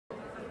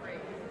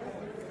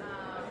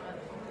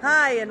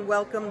Hi, and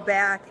welcome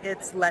back.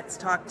 It's Let's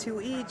Talk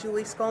 2E.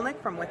 Julie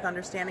Skolnick from With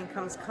Understanding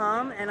Comes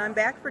Calm, and I'm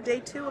back for day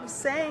 2 of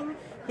SENG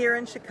here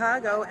in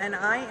Chicago, and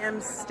I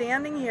am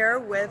standing here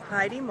with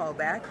Heidi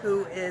Molbak,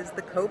 who is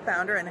the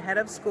co-founder and head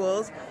of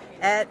schools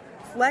at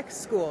Flex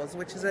Schools,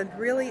 which is a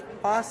really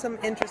awesome,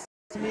 interesting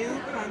new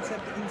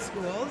concept in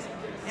schools.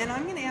 And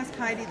I'm going to ask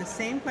Heidi the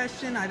same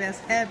question I've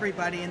asked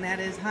everybody, and that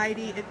is,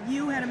 Heidi, if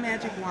you had a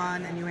magic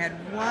wand and you had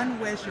one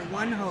wish or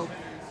one hope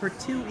for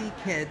 2E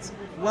kids,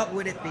 what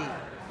would it be?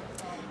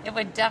 It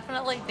would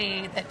definitely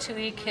be that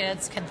 2E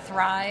kids can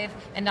thrive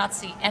and not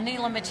see any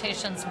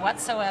limitations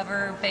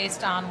whatsoever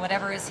based on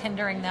whatever is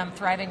hindering them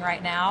thriving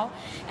right now,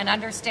 and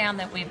understand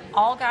that we've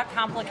all got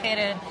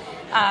complicated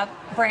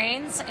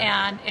brains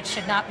and it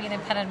should not be an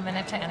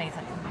impediment to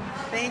anything.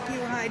 Thank you,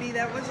 Heidi.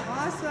 That was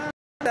awesome.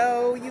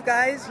 So you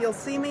guys, you'll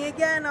see me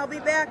again. I'll be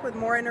back with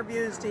more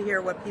interviews to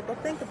hear what people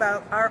think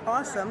about our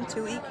awesome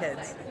 2E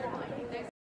kids.